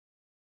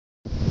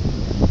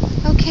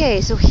Okay,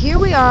 so here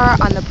we are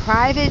on the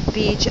private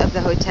beach of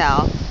the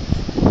hotel.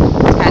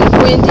 It's kind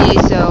of windy,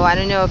 so I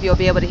don't know if you'll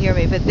be able to hear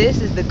me, but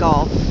this is the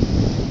Gulf.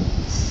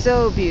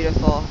 So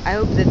beautiful. I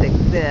hope that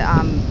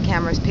the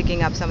camera's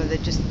picking up some of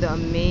the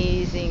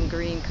amazing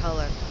green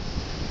color.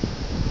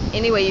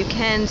 Anyway, you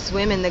can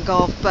swim in the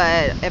Gulf,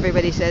 but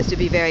everybody says to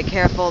be very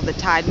careful. The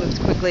tide moves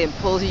quickly and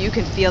pulls you. You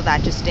can feel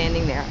that just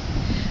standing there.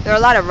 There are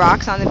a lot of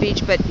rocks on the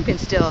beach, but you can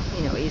still,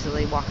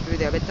 easily walk through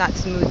there. But it's not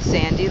smooth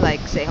sandy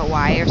like, say,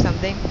 Hawaii or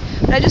something.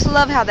 But I just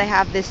love how they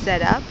have this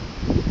set up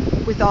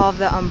with all of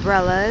the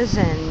umbrellas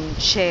and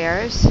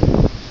chairs.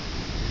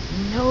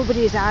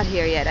 Nobody's out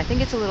here yet. I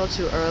think it's a little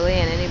too early,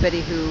 and anybody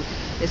who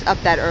is up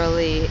that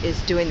early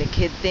is doing the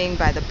kid thing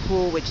by the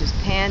pool, which is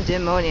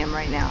pandemonium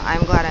right now.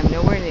 I'm glad I'm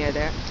nowhere near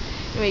there.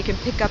 Anyway, you can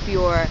pick up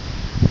your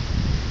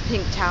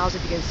pink towels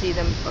if you can see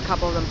them, a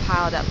couple of them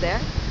piled up there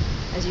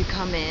as you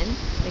come in.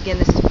 Again,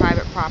 this is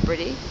private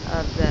property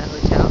of the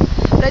hotel.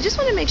 But I just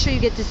want to make sure you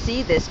get to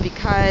see this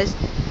because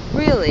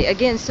really,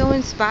 again, so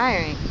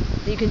inspiring.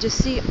 You can just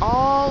see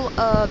all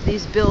of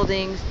these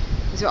buildings.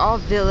 These are all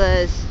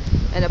villas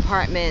and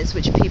apartments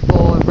which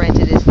people have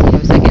rented as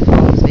second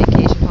homes,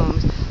 vacation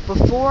homes.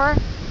 Before,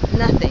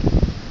 nothing,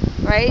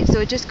 right? So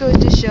it just goes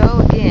to show,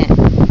 again,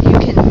 you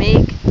can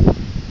make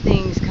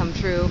things come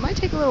true. It might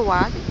take a little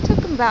while. I think it took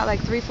them about like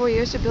 3-4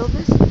 years to build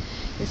this.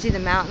 You can see the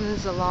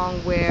mountains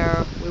along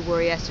where we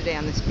were yesterday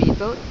on the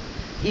speedboat.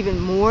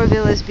 Even more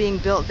villas being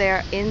built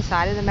there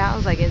inside of the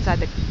mountains, like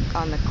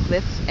on the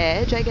cliff's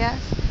edge, I guess.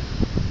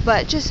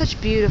 But just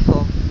such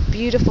beautiful,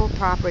 beautiful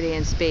property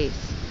and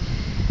space.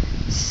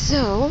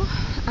 So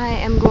I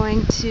am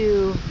going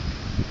to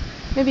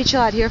maybe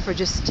chill out here for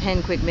just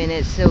 10 quick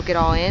minutes, soak it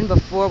all in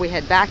before we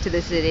head back to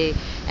the city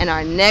and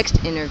our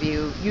next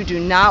interview. You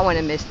do not want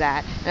to miss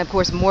that. And of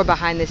course, more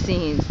behind the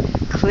scenes.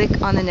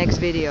 Click on the next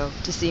video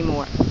to see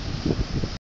more.